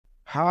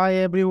Hi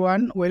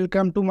everyone,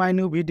 welcome to my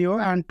new video,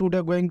 and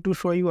today going to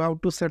show you how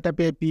to set up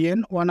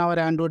APN on our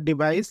Android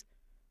device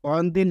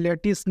on the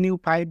latest new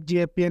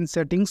 5G APN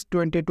settings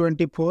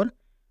 2024,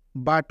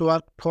 but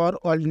work for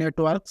all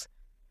networks.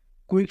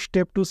 Quick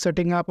step to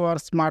setting up our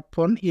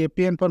smartphone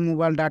APN for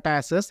mobile data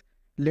access.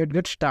 Let's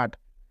get started.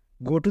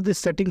 Go to the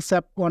settings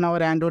app on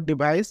our Android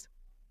device.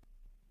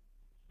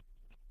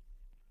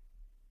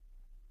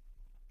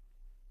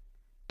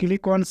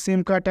 Click on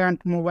SIM card and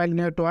mobile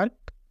network.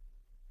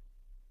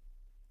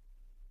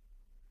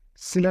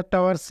 Select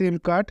our SIM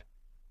card.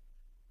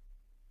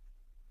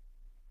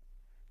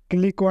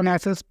 Click on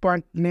access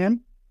point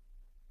name.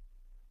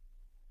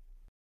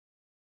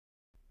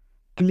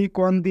 Click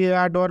on the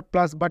add or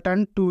plus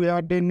button to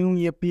add a new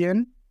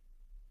APN.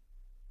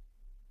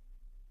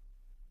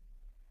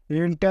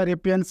 Enter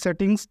APN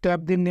settings, tap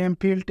the name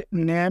field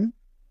name.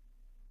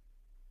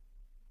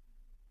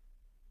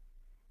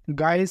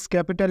 Guys,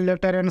 capital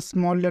letter and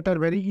small letter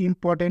very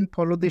important.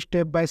 Follow the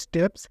step by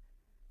steps.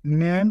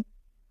 Name.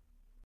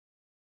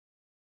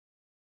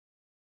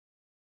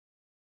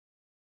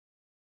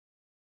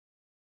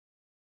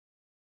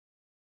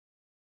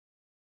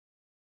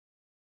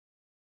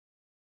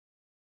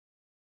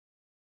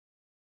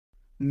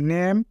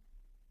 Name,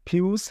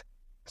 fuse,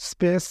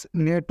 space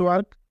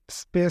network,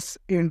 space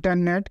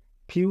internet,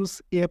 fuse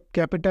F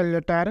capital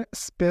letter,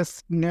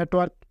 space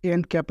network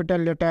N capital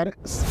letter,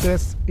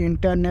 space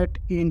internet,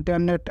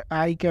 internet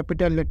I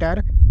capital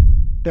letter,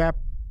 tap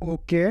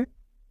OK.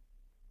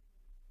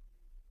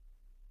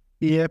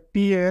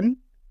 APN.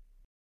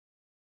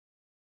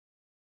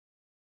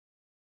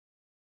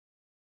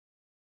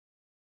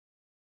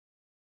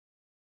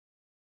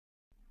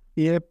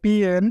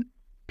 APN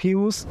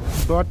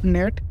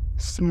fuse.net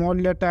small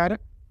letter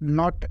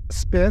not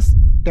space,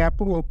 tap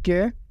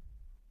OK.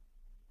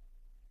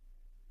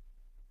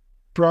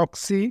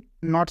 Proxy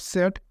not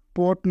set,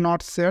 port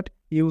not set,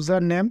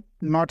 username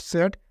not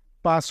set,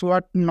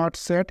 password not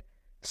set.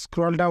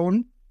 Scroll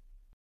down.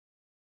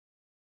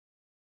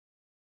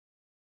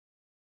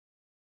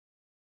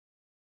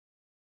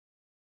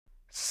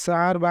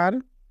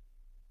 Server.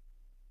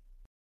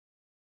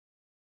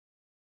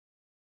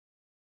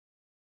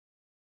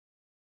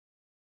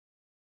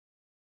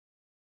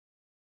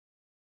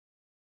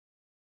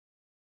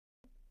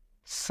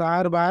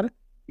 Server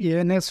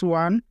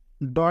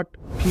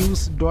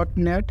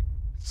ns1.fuse.net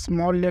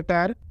small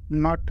letter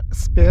not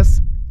space,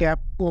 tap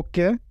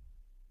OK.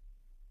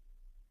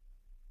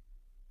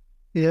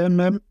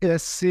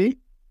 MMSC.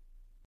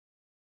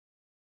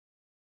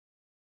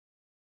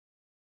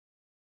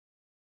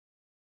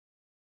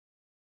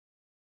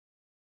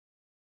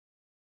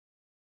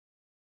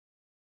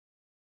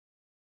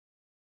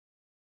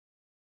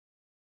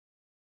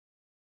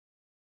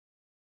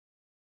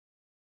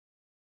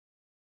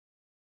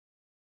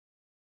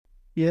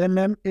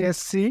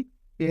 MMSC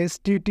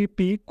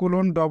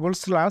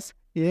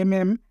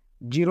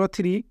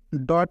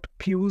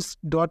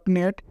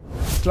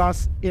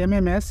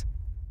http://mm03.fuse.net/mms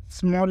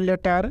small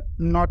letter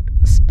not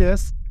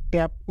space,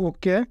 tap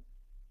OK.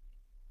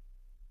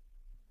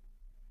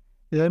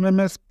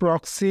 MMS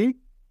proxy.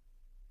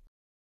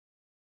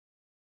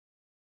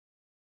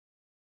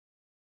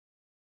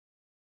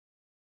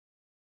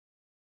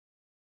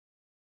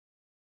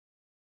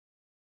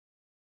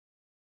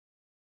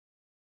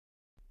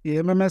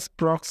 MMS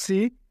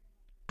proxy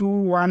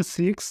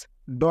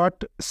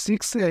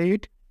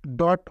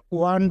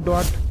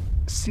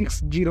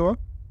 216.68.1.60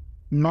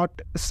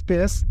 not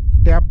space,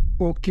 tap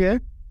OK.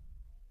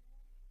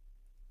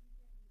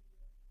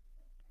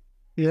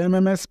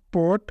 MMS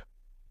port.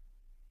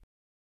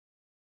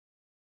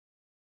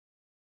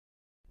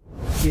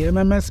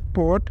 MMS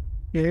port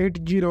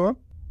 80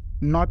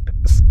 not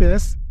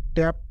space,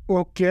 tap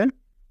OK.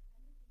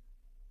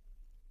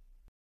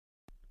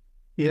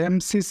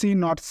 MCC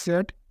not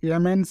set,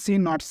 MNC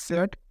not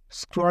set.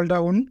 Scroll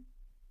down.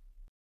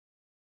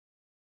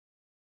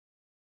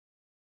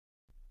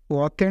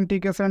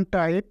 Authentication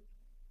type.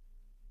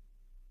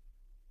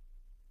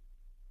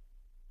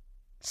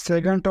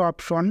 Second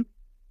option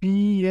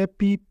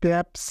PAP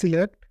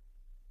select.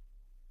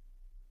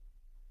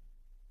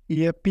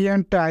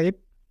 APN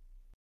type.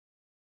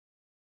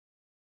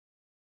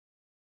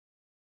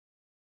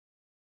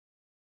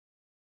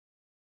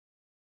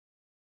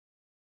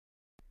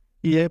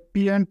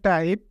 APN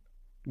type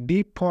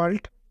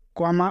default,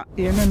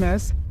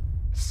 MMS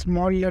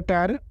small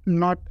letter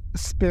not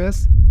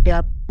space,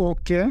 tap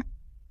OK.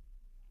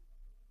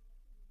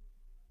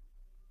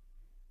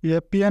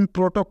 APN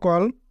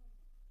protocol.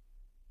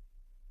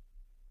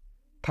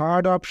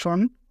 Third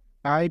option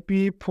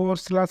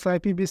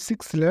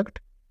IP4/IPv6 select.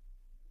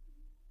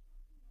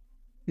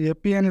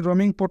 APN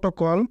roaming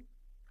protocol.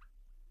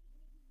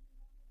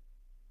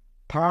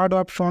 Third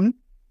option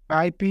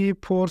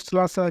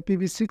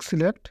IP4/IPv6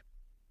 select.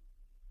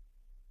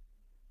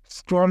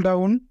 Scroll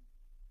down.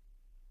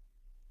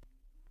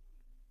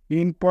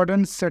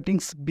 Important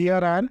settings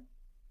BRR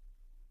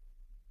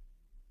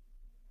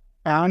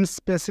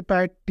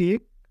unspecified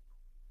tick,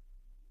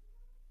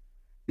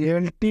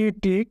 LT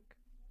tick,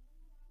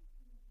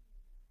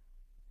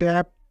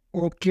 Tap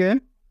OK.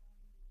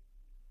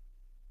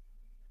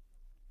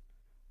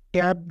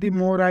 Tap the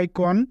more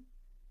icon.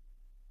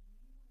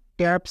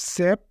 Tap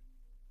Save.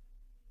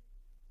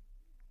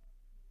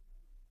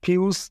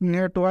 Fuse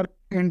Network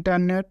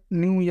Internet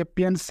New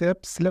APN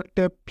Save. Select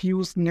a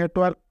Fuse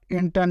Network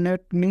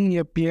Internet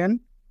New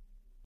APN.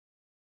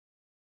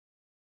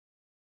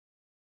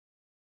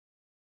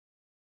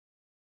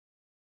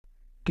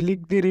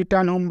 Click the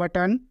Return Home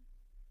button.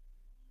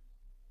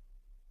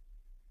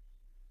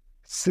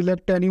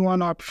 Select any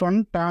one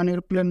option. Turn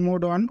airplane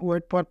mode on.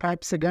 Wait for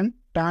 5 seconds.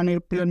 Turn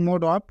airplane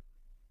mode off.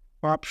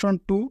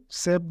 Option 2.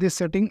 Save the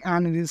setting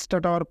and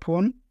restart our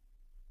phone.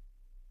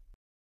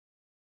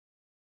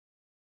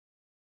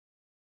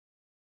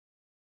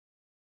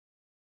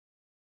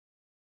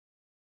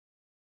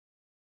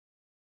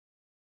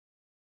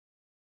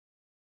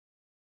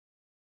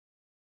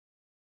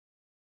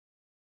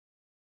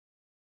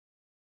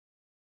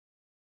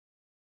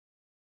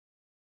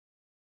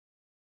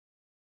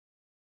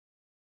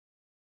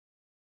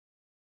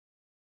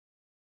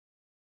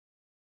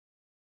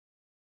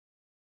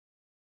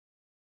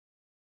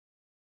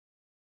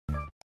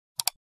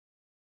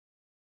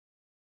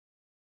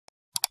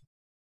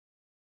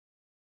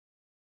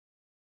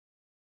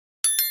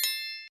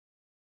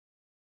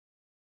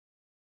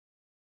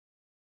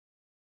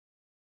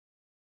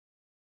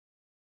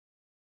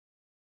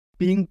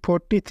 Ping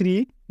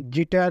 43,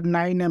 jitter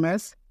 9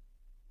 ms.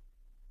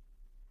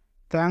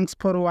 Thanks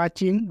for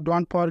watching.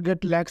 Don't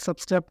forget like,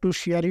 subscribe to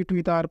share it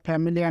with our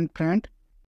family and friend.